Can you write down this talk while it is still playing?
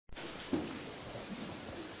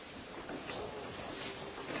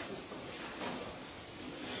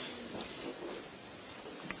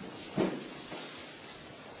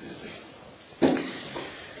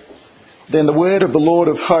Then the word of the Lord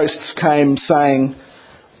of hosts came, saying,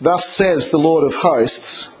 "Thus says the Lord of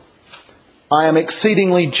hosts, I am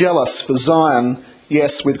exceedingly jealous for Zion,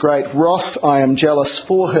 yes, with great wrath I am jealous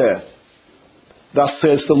for her. Thus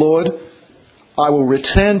says the Lord, I will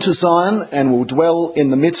return to Zion and will dwell in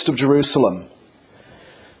the midst of Jerusalem.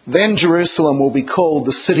 Then Jerusalem will be called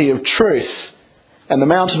the city of truth, and the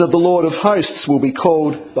mountain of the Lord of hosts will be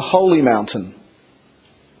called the holy mountain.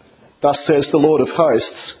 Thus says the Lord of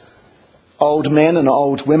hosts, old men and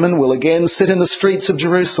old women will again sit in the streets of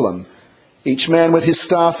Jerusalem, each man with his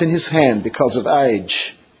staff in his hand because of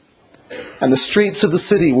age. And the streets of the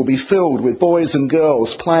city will be filled with boys and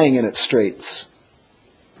girls playing in its streets.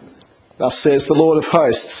 Thus says the Lord of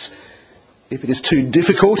hosts, if it is too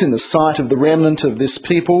difficult in the sight of the remnant of this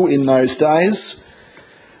people in those days,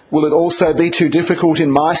 will it also be too difficult in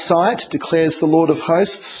my sight, declares the Lord of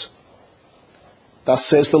hosts? Thus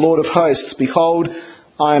says the Lord of hosts, behold,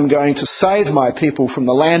 I am going to save my people from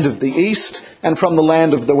the land of the east and from the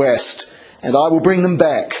land of the west, and I will bring them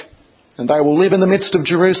back, and they will live in the midst of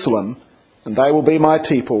Jerusalem, and they will be my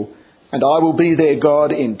people, and I will be their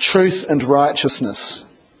God in truth and righteousness.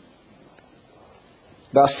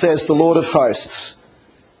 Thus says the Lord of hosts,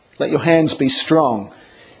 let your hands be strong,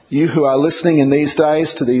 you who are listening in these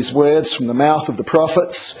days to these words from the mouth of the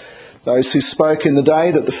prophets, those who spoke in the day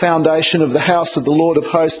that the foundation of the house of the Lord of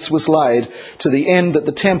hosts was laid, to the end that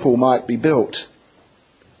the temple might be built.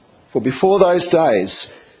 For before those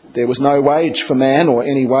days there was no wage for man or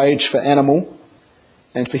any wage for animal,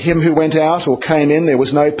 and for him who went out or came in there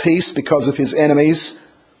was no peace because of his enemies,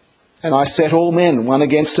 and I set all men one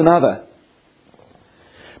against another.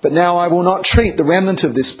 But now I will not treat the remnant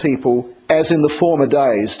of this people as in the former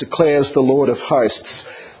days, declares the Lord of hosts,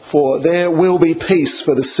 for there will be peace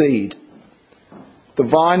for the seed. The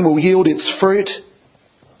vine will yield its fruit,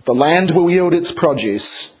 the land will yield its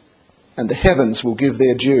produce, and the heavens will give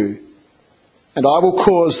their due. And I will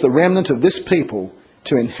cause the remnant of this people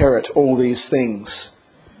to inherit all these things.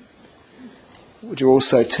 Would you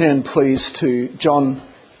also turn, please, to John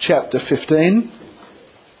chapter 15.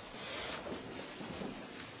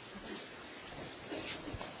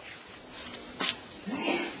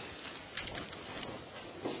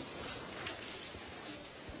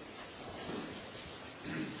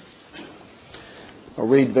 I'll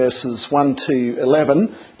read verses 1 to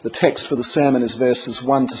 11. The text for the sermon is verses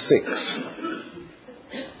 1 to 6.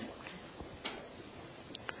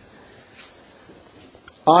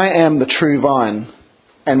 I am the true vine,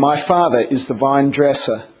 and my Father is the vine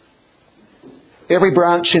dresser. Every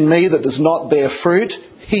branch in me that does not bear fruit,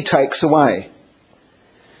 he takes away.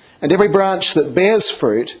 And every branch that bears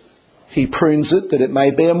fruit, he prunes it that it may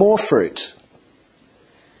bear more fruit.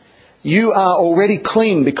 You are already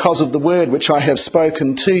clean because of the word which I have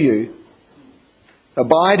spoken to you.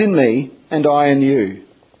 Abide in me, and I in you.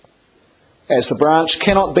 As the branch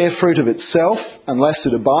cannot bear fruit of itself unless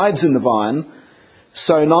it abides in the vine,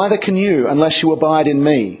 so neither can you unless you abide in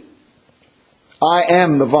me. I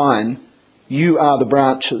am the vine, you are the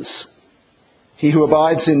branches. He who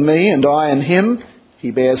abides in me and I in him, he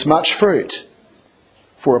bears much fruit.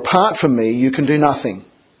 For apart from me you can do nothing.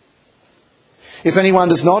 If anyone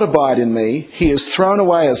does not abide in me, he is thrown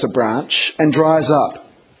away as a branch and dries up.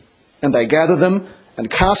 And they gather them and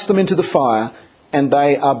cast them into the fire, and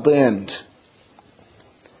they are burned.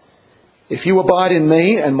 If you abide in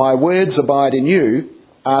me and my words abide in you,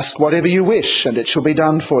 ask whatever you wish, and it shall be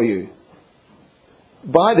done for you.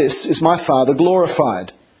 By this is my Father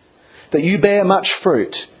glorified, that you bear much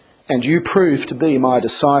fruit, and you prove to be my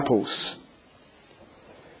disciples.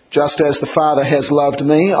 Just as the Father has loved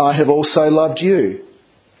me, I have also loved you.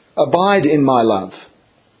 Abide in my love.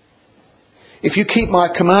 If you keep my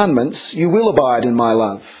commandments, you will abide in my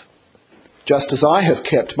love, just as I have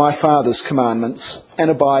kept my Father's commandments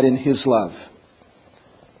and abide in his love.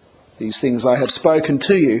 These things I have spoken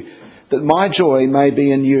to you, that my joy may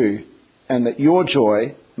be in you, and that your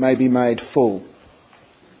joy may be made full.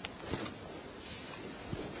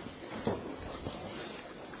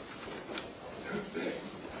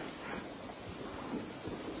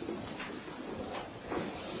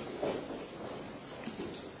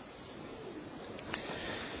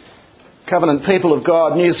 Covenant people of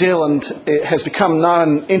God, New Zealand has become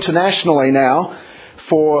known internationally now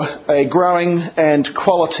for a growing and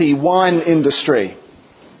quality wine industry.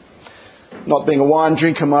 Not being a wine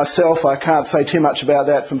drinker myself, I can't say too much about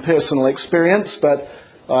that from personal experience, but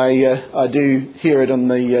I do hear it on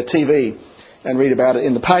the TV and read about it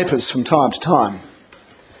in the papers from time to time.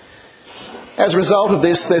 As a result of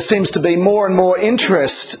this, there seems to be more and more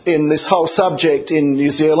interest in this whole subject in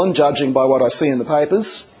New Zealand, judging by what I see in the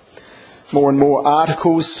papers. more and more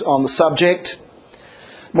articles on the subject,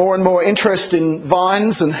 more and more interest in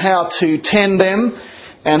vines and how to tend them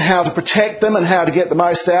and how to protect them and how to get the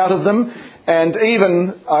most out of them. And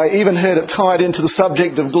I even heard it tied into the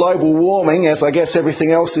subject of global warming, as I guess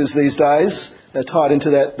everything else is these days. They're tied into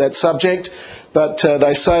that subject. But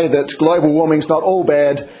they say that global warming's not all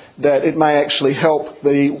bad, that it may actually help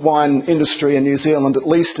the wine industry in New Zealand, at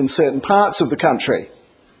least in certain parts of the country.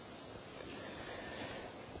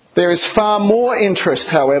 There is far more interest,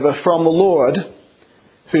 however, from the Lord,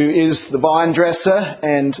 who is the vine dresser,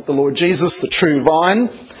 and the Lord Jesus, the true vine.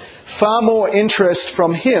 Far more interest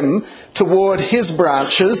from him toward his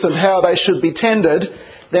branches and how they should be tended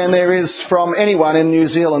than there is from anyone in New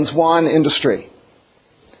Zealand's wine industry.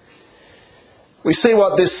 We see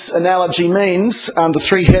what this analogy means under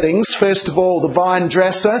three headings. First of all, the vine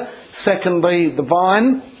dresser. Secondly, the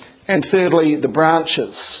vine. And thirdly, the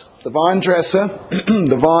branches. The vine dresser,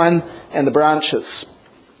 the vine, and the branches.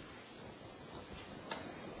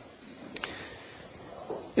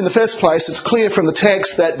 In the first place, it's clear from the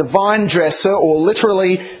text that the vine dresser, or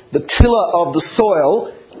literally the tiller of the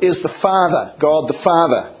soil, is the Father, God the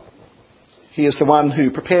Father. He is the one who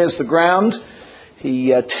prepares the ground.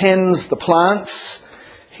 He tends the plants.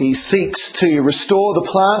 He seeks to restore the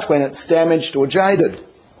plant when it's damaged or jaded.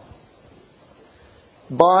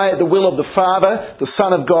 By the will of the Father, the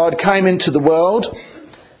Son of God came into the world.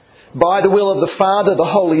 By the will of the Father, the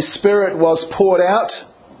Holy Spirit was poured out.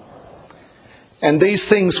 And these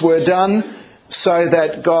things were done so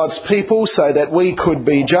that God's people, so that we could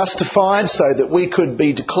be justified, so that we could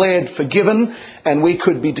be declared forgiven, and we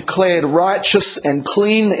could be declared righteous and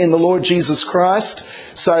clean in the Lord Jesus Christ,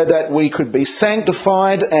 so that we could be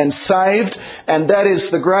sanctified and saved. And that is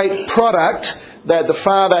the great product that the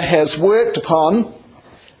Father has worked upon,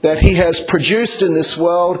 that he has produced in this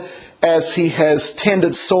world as he has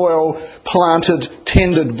tended soil, planted,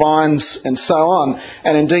 tended vines, and so on.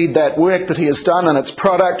 And indeed, that work that he has done and its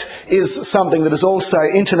product is something that is also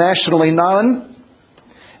internationally known,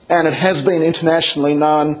 and it has been internationally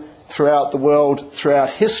known throughout the world, throughout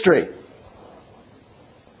history.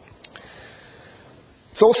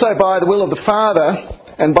 It's also by the will of the Father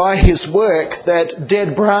and by his work that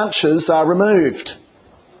dead branches are removed.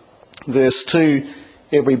 Verse 2,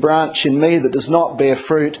 every branch in me that does not bear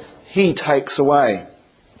fruit, he takes away.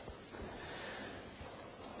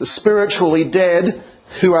 The spiritually dead,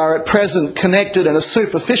 who are at present connected in a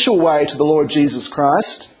superficial way to the Lord Jesus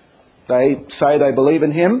Christ, they say they believe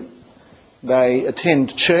in him, they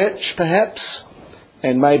attend church perhaps,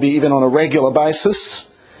 and maybe even on a regular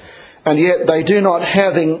basis, and yet they do not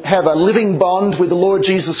have a living bond with the Lord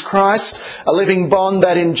Jesus Christ, a living bond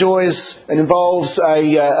that enjoys and involves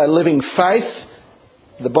a living faith,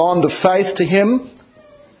 the bond of faith to him.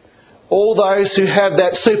 All those who have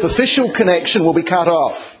that superficial connection will be cut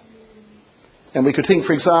off. And we could think,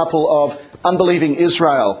 for example, of unbelieving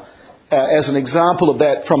Israel as an example of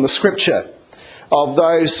that from the Scripture, of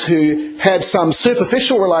those who had some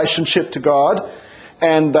superficial relationship to God,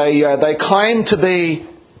 and they claimed to be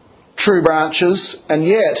true branches, and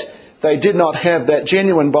yet they did not have that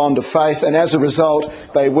genuine bond of faith, and as a result,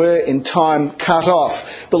 they were in time cut off.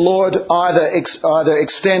 The Lord either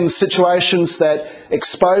extends situations that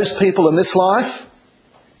expose people in this life.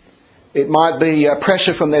 It might be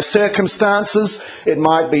pressure from their circumstances. It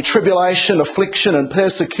might be tribulation, affliction and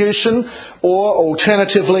persecution. Or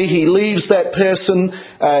alternatively, he leaves that person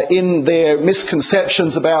in their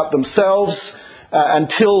misconceptions about themselves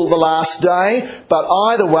until the last day. But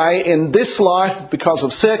either way, in this life, because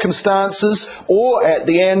of circumstances, or at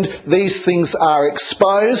the end, these things are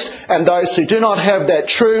exposed, and those who do not have that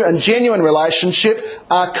true and genuine relationship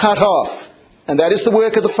are cut off. And that is the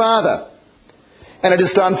work of the Father. And it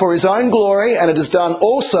is done for his own glory, and it is done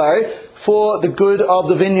also for the good of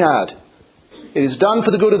the vineyard. It is done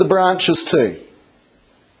for the good of the branches too.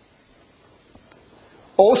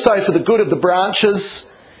 Also for the good of the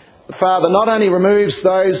branches, the Father not only removes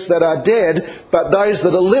those that are dead, but those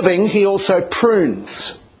that are living, he also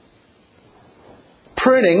prunes.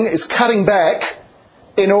 Pruning is cutting back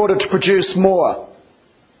in order to produce more.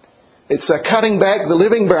 It's cutting back the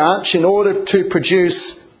living branch in order to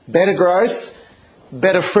produce better growth,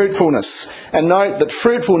 better fruitfulness. And note that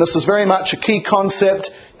fruitfulness is very much a key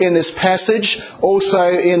concept in this passage, also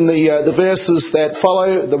in the verses that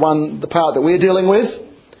follow, the part that we're dealing with.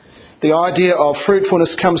 The idea of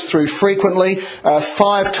fruitfulness comes through frequently.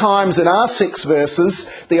 5 times in our 6 verses,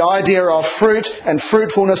 the idea of fruit and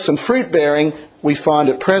fruitfulness and fruit bearing we find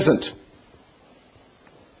at present.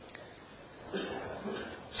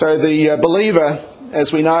 So the believer,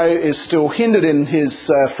 as we know, is still hindered in his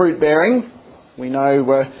fruit bearing. We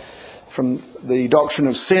know from the doctrine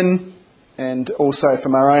of sin and also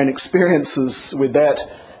from our own experiences with that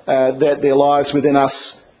there lies within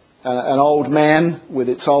us an old man with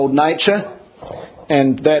its old nature,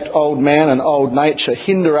 and that old man and old nature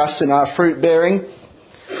hinder us in our fruit bearing,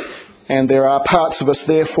 and there are parts of us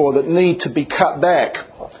therefore that need to be cut back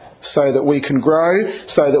so that we can grow,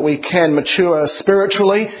 so that we can mature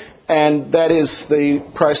spiritually, and that is the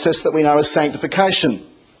process that we know as sanctification.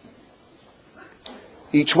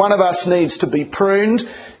 Each one of us needs to be pruned.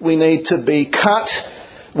 We need to be cut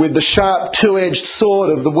with the sharp two-edged sword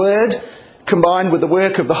of the Word, combined with the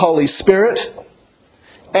work of the Holy Spirit,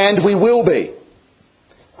 and we will be.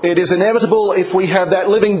 It is inevitable, if we have that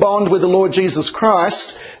living bond with the Lord Jesus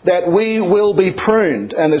Christ, that we will be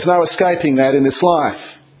pruned, and there's no escaping that in this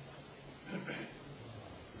life.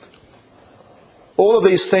 All of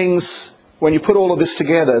these things, when you put all of this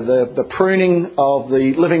together, the pruning of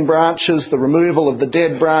the living branches, the removal of the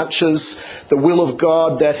dead branches, the will of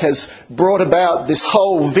God that has brought about this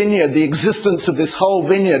whole vineyard, the existence of this whole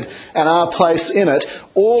vineyard and our place in it,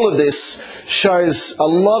 all of this shows a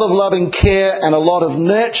lot of loving care and a lot of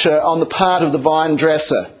nurture on the part of the vine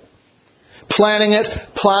dresser. Planting it,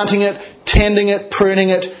 planting it, tending it, pruning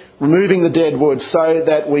it, removing the dead wood so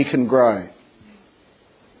that we can grow.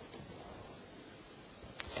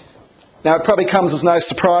 Now, it probably comes as no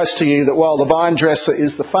surprise to you that while the vine dresser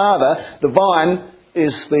is the Father, the vine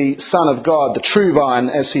is the Son of God, the true vine,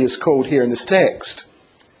 as he is called here in this text.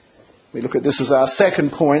 We look at this as our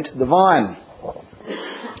second point, the vine.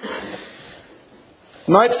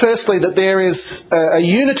 Note firstly that there is a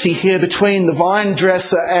unity here between the vine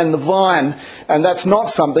dresser and the vine, and that's not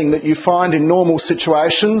something that you find in normal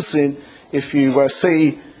situations. If you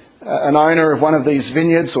see an owner of one of these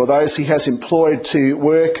vineyards, or those he has employed to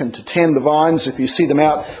work and to tend the vines, if you see them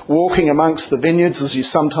out walking amongst the vineyards, as you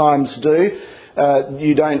sometimes do,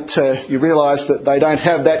 you realise that they don't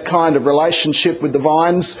have that kind of relationship with the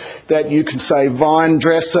vines, that you can say vine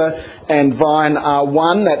dresser and vine are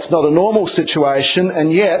one. That's not a normal situation,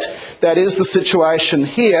 and yet that is the situation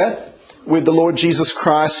here with the Lord Jesus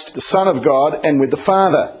Christ, the Son of God, and with the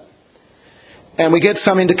Father. And we get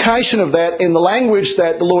some indication of that in the language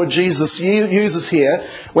that the Lord Jesus uses here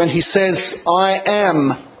when he says, I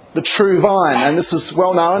am the true vine. And this is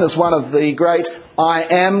well known as one of the great I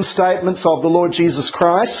am statements of the Lord Jesus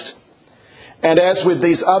Christ. And as with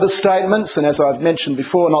these other statements, and as I've mentioned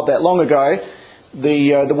before not that long ago,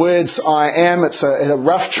 the words I am, it's a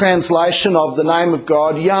rough translation of the name of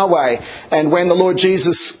God, Yahweh. And when the Lord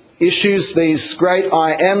Jesus issues these great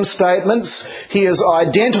I am statements, he is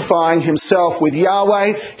identifying himself with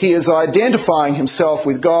Yahweh, he is identifying himself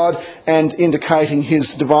with God and indicating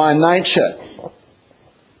his divine nature.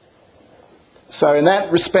 So in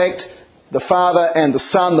that respect, the Father and the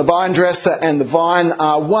Son, the vine dresser and the vine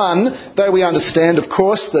are one, though we understand, of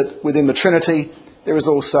course, that within the Trinity there is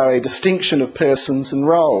also a distinction of persons and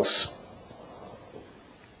roles.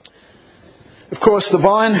 Of course, the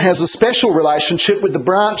vine has a special relationship with the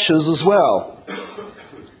branches as well.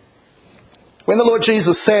 When the Lord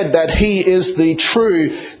Jesus said that he is the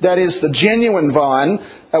true, that is the genuine vine,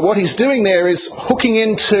 what he's doing there is hooking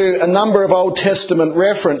into a number of Old Testament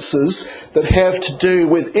references that have to do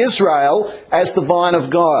with Israel as the vine of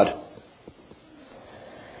God.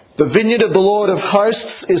 The vineyard of the Lord of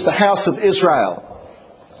hosts is the house of Israel.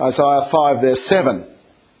 Isaiah 5 verse 7.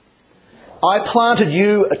 I planted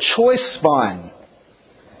you a choice vine,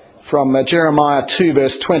 from Jeremiah 2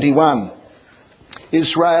 verse 21.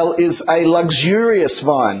 Israel is a luxurious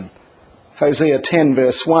vine, Hosea 10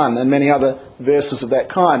 verse 1, and many other verses of that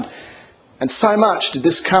kind. And so much did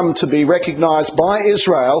this come to be recognised by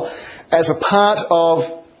Israel as a part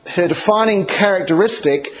of her defining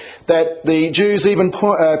characteristic that the Jews even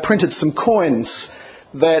printed some coins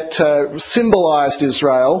that symbolised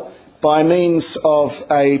Israel by means of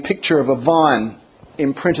a picture of a vine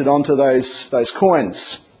imprinted onto those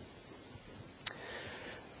coins.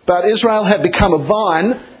 But Israel had become a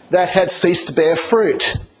vine that had ceased to bear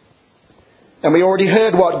fruit. And we already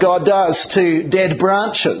heard what God does to dead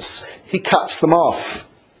branches. He cuts them off.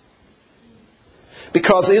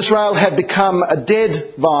 Because Israel had become a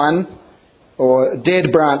dead vine, or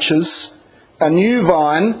dead branches, a new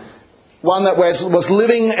vine, one that was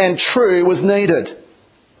living and true, was needed.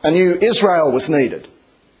 A new Israel was needed.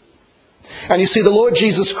 And you see, the Lord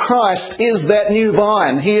Jesus Christ is that new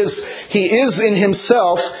vine. He is in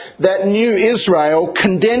himself that new Israel,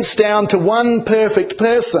 condensed down to one perfect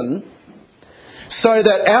person, so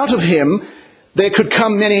that out of him there could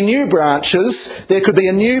come many new branches, there could be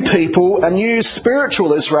a new people, a new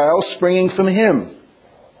spiritual Israel springing from him.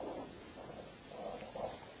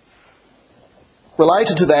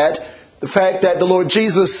 Related to that, The fact that the Lord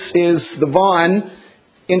Jesus is the vine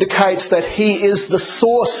indicates that he is the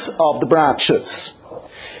source of the branches.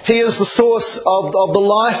 He is the source of the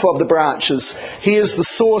life of the branches. He is the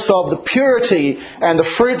source of the purity and the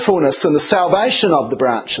fruitfulness and the salvation of the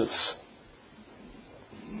branches.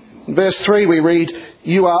 In verse 3 we read,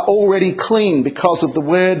 "You are already clean because of the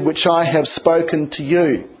word which I have spoken to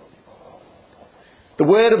you." The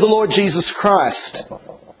word of the Lord Jesus Christ,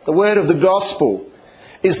 the word of the gospel,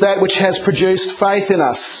 is that which has produced faith in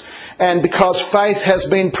us. And because faith has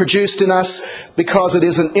been produced in us, because it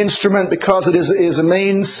is an instrument, because it is a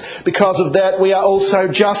means, because of that we are also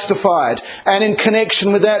justified. And in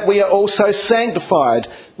connection with that we are also sanctified.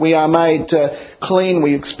 We are made clean.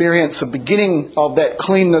 We experience a beginning of that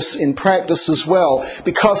cleanness in practice as well.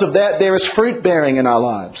 Because of that there is fruit bearing in our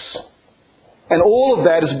lives. And all of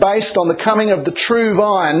that is based on the coming of the true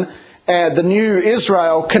vine, the new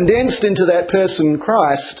Israel, condensed into that person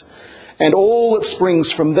Christ, and all that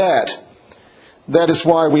springs from that. That is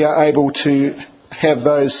why we are able to have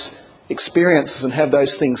those experiences and have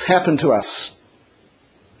those things happen to us.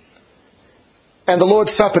 And the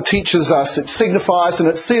Lord's Supper teaches us, it signifies and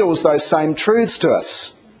it seals those same truths to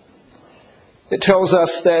us. It tells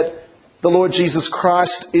us that the Lord Jesus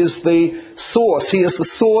Christ is the source. He is the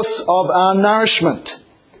source of our nourishment.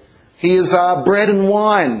 He is our bread and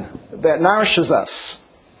wine that nourishes us.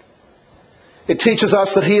 It teaches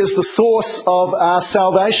us that he is the source of our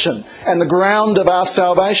salvation and the ground of our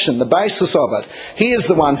salvation, the basis of it. He is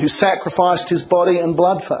the one who sacrificed his body and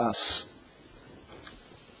blood for us.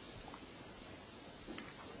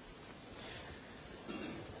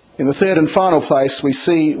 In the third and final place, we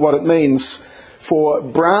see what it means for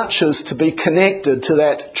branches to be connected to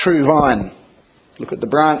that true vine. Look at the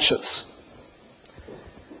branches.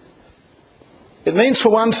 It means, for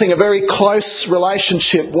one thing, a very close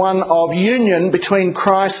relationship, one of union between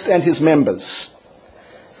Christ and his members.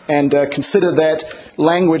 And consider that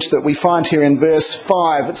language that we find here in verse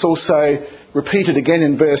 5. It's also repeated again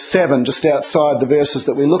in verse 7, just outside the verses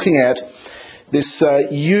that we're looking at. This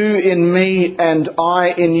you in me and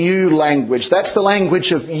I in you language. That's the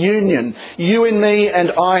language of union. You in me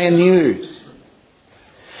and I in you.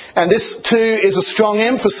 And this too is a strong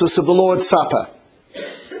emphasis of the Lord's Supper,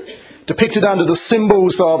 depicted under the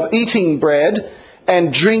symbols of eating bread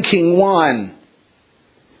and drinking wine.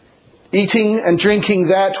 Eating and drinking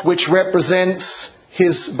that which represents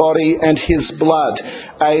his body and his blood.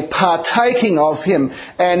 A partaking of him.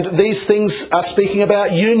 And these things are speaking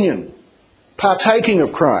about union. Partaking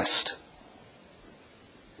of Christ.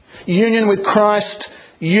 Union with Christ,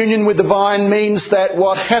 union with the vine, means that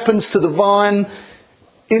what happens to the vine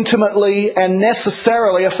intimately and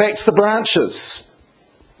necessarily affects the branches.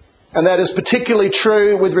 And that is particularly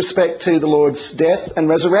true with respect to the Lord's death and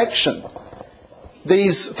resurrection.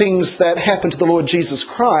 These things that happen to the Lord Jesus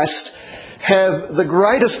Christ have the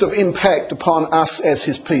greatest of impact upon us as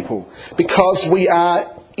his people, because we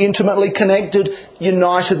are intimately connected,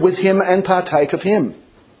 united with him and partake of him.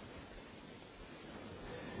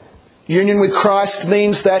 Union with Christ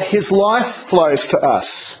means that his life flows to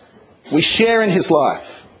us. We share in his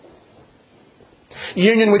life.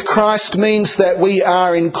 Union with Christ means that we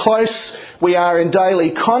are in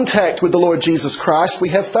daily contact with the Lord Jesus Christ. We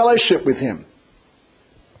have fellowship with him.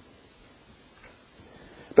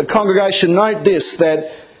 But congregation, note this,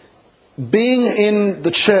 that being in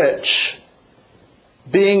the church,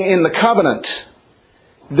 being in the covenant,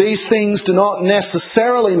 these things do not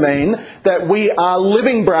necessarily mean that we are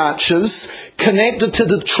living branches connected to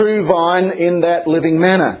the true vine in that living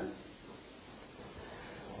manner.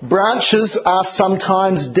 Branches are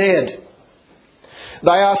sometimes dead. They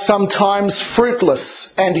are sometimes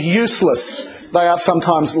fruitless and useless. They are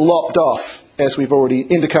sometimes lopped off, as we've already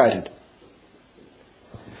indicated.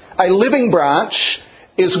 A living branch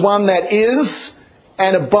is one that is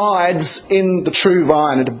and abides in the true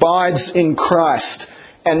vine. It abides in Christ.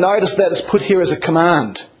 And notice that it's put here as a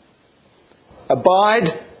command.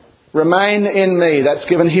 Abide, remain in me. That's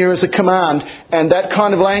given here as a command. And that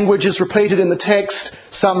kind of language is repeated in the text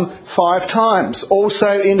some 5 times,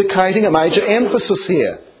 also indicating a major emphasis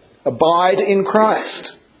here. Abide in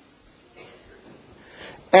Christ.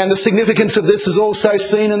 And the significance of this is also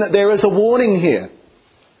seen in that there is a warning here.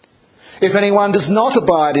 If anyone does not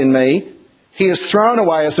abide in me, he is thrown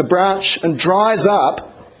away as a branch and dries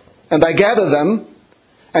up, and they gather them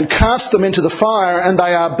and cast them into the fire, and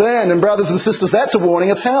they are burned. And brothers and sisters, that's a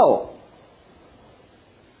warning of hell.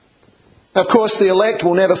 Of course, the elect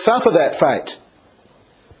will never suffer that fate.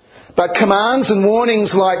 But commands and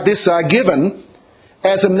warnings like this are given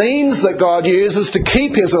as a means that God uses to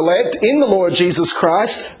keep his elect in the Lord Jesus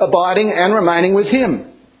Christ, abiding and remaining with him.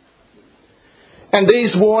 And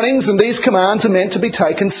these warnings and these commands are meant to be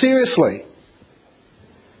taken seriously.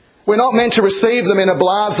 We're not meant to receive them in a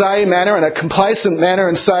blasé manner, in a complacent manner,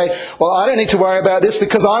 and say, well, I don't need to worry about this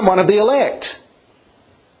because I'm one of the elect.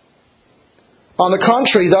 On the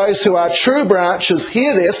contrary, those who are true branches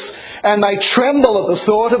hear this and they tremble at the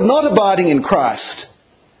thought of not abiding in Christ.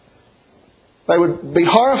 They would be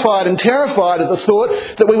horrified and terrified at the thought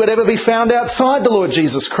that we would ever be found outside the Lord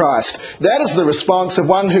Jesus Christ. That is the response of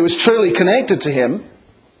one who is truly connected to Him,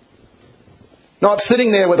 not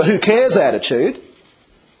sitting there with a who cares attitude.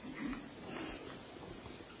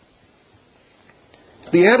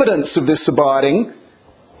 The evidence of this abiding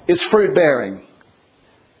is fruit bearing.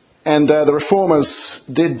 And the Reformers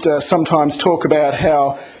did sometimes talk about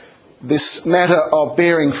how this matter of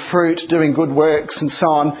bearing fruit, doing good works and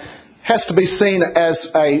so on, has to be seen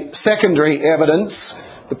as a secondary evidence.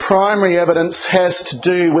 The primary evidence has to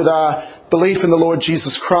do with our belief in the Lord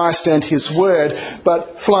Jesus Christ and His Word,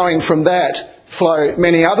 but flowing from that flow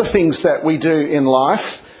many other things that we do in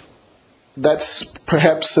life. That's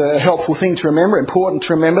perhaps a helpful thing to remember, important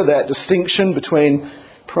to remember that distinction between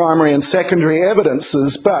primary and secondary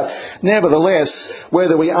evidences, but nevertheless,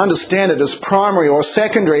 whether we understand it as primary or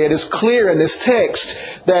secondary, it is clear in this text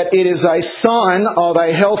that it is a sign of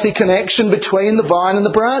a healthy connection between the vine and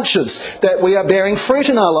the branches, that we are bearing fruit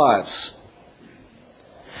in our lives.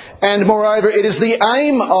 And moreover, it is the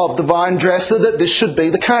aim of the vine dresser that this should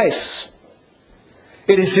be the case.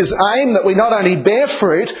 It is his aim that we not only bear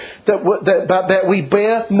fruit, but that we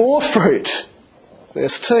bear more fruit.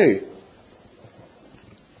 Verse 2.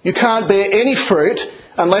 You can't bear any fruit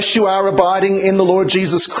unless you are abiding in the Lord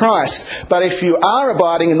Jesus Christ. But if you are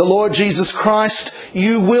abiding in the Lord Jesus Christ,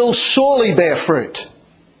 you will surely bear fruit.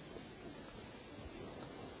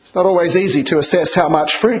 It's not always easy to assess how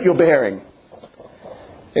much fruit you're bearing.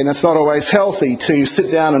 And it's not always healthy to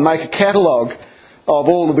sit down and make a catalogue of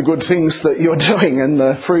all of the good things that you're doing and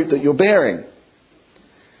the fruit that you're bearing.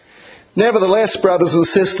 Nevertheless, brothers and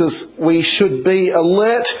sisters, we should be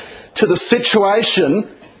alert to the situation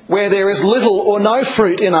where there is little or no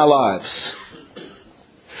fruit in our lives.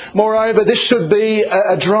 Moreover, this should be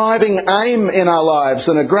a driving aim in our lives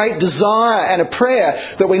and a great desire and a prayer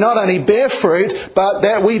that we not only bear fruit, but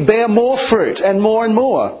that we bear more fruit and more and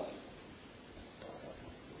more.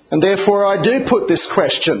 And therefore I do put this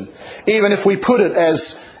question, even if we put it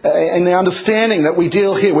as in the understanding that we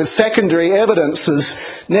deal here with secondary evidences,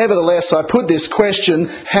 nevertheless I put this question,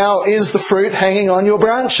 how is the fruit hanging on your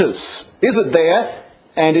branches? Is it there?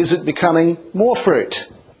 And is it becoming more fruit?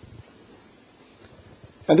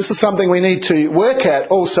 And this is something we need to work at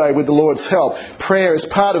also with the Lord's help. Prayer is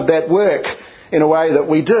part of that work in a way that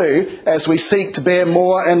we do as we seek to bear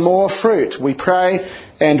more and more fruit. We pray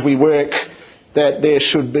and we work that there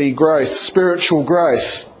should be growth, spiritual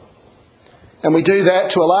growth. And we do that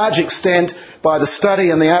to a large extent by the study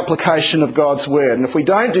and the application of God's Word. And if we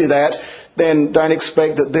don't do that, then don't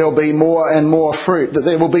expect that there will be more and more fruit, that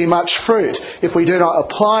there will be much fruit if we do not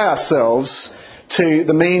apply ourselves to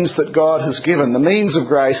the means that God has given, the means of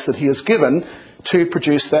grace that He has given to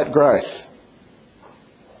produce that growth.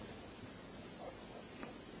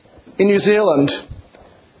 In New Zealand,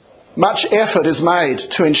 much effort is made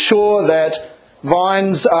to ensure that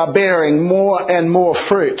vines are bearing more and more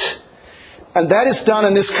fruit. And that is done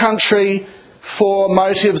in this country for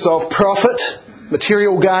motives of profit,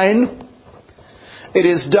 material gain. It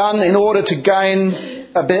is done in order to gain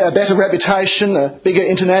a better reputation, a bigger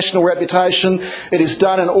international reputation. It is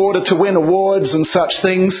done in order to win awards and such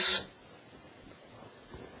things.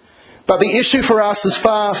 But the issue for us is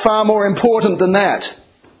far, far more important than that.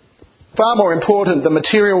 Far more important than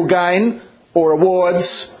material gain or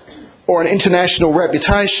awards or an international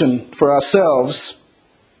reputation for ourselves.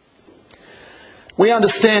 We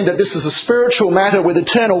understand that this is a spiritual matter with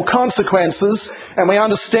eternal consequences, and we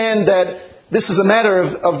understand that this is a matter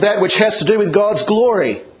of that which has to do with God's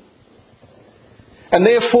glory. And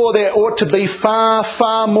therefore there ought to be far,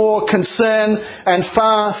 far more concern and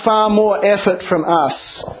far, far more effort from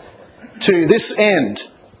us to this end,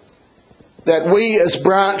 that we as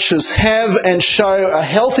branches have and show a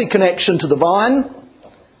healthy connection to the vine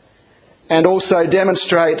and also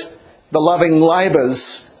demonstrate the loving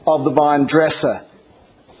labours of the vine dresser.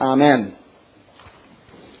 Amen.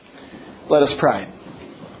 Let us pray.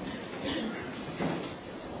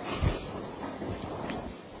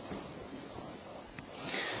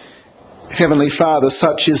 Heavenly Father,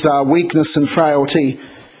 such is our weakness and frailty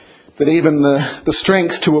that even the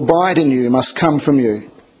strength to abide in you must come from you.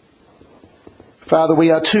 Father, we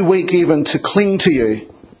are too weak even to cling to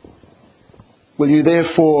you. Will you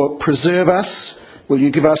therefore preserve us? Will you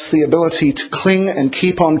give us the ability to cling and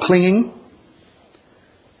keep on clinging?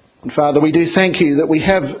 And Father, we do thank you that we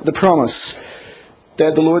have the promise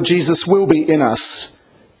that the Lord Jesus will be in us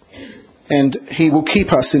and he will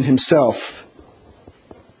keep us in himself.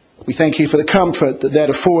 We thank you for the comfort that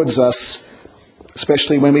affords us,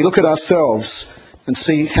 especially when we look at ourselves and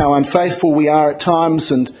see how unfaithful we are at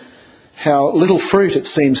times and how little fruit it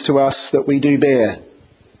seems to us that we do bear.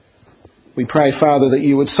 We pray, Father, that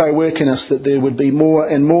you would so work in us that there would be more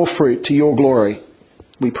and more fruit to your glory.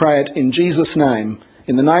 We pray it in Jesus' name,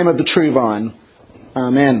 in the name of the true vine.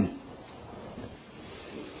 Amen.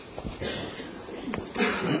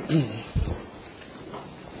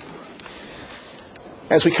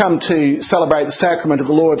 As we come to celebrate the sacrament of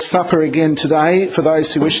the Lord's Supper again today, for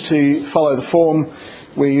those who wish to follow the form,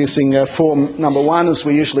 we're using form number 1, as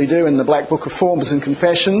we usually do in the Black Book of Forms and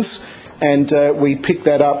Confessions, and we pick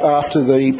that up after the